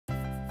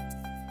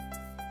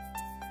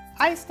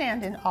I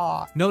stand in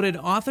awe. Noted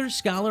author,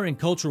 scholar, and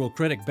cultural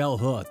critic Bell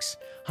Hooks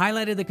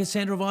highlighted the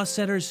Cassandra Voss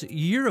Center's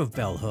Year of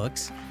Bell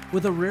Hooks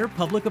with a rare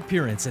public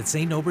appearance at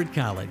St. Norbert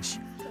College.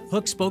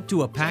 Hooks spoke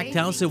to a packed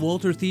house at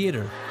Walter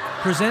Theater,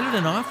 presented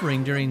an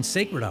offering during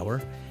Sacred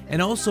Hour,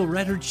 and also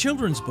read her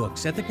children's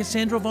books at the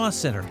Cassandra Voss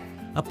Center,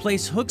 a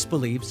place Hooks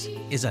believes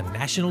is a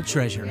national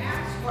treasure.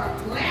 That's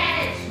for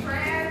planets,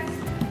 friends.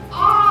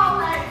 All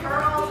right,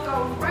 girls,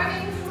 go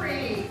running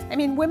free. I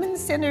mean,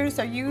 women's centers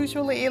are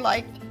usually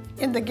like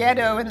in the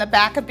ghetto, in the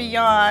back of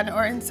Beyond,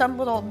 or in some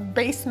little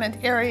basement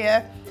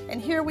area.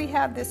 And here we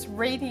have this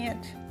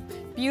radiant,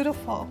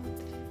 beautiful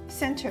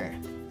center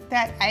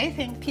that I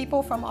think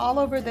people from all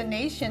over the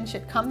nation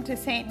should come to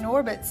St.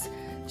 Norbert's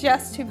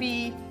just to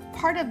be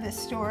part of this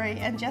story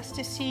and just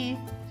to see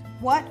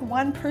what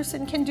one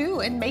person can do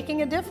in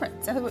making a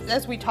difference.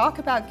 As we talk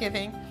about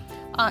giving,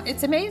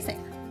 it's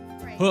amazing.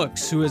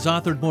 Hooks, who has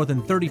authored more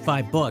than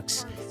 35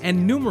 books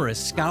and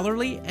numerous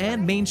scholarly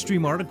and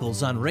mainstream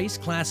articles on race,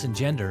 class, and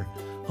gender,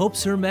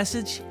 hopes her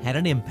message had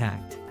an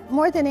impact.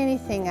 More than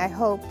anything, I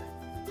hope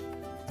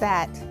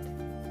that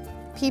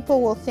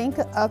people will think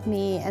of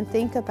me and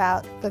think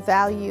about the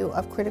value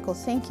of critical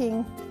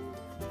thinking,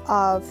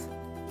 of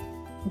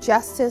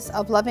justice,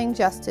 of loving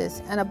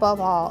justice, and above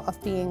all,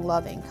 of being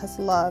loving, because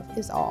love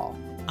is all.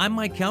 I'm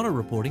Mike Counter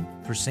reporting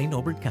for St.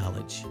 Norbert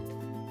College.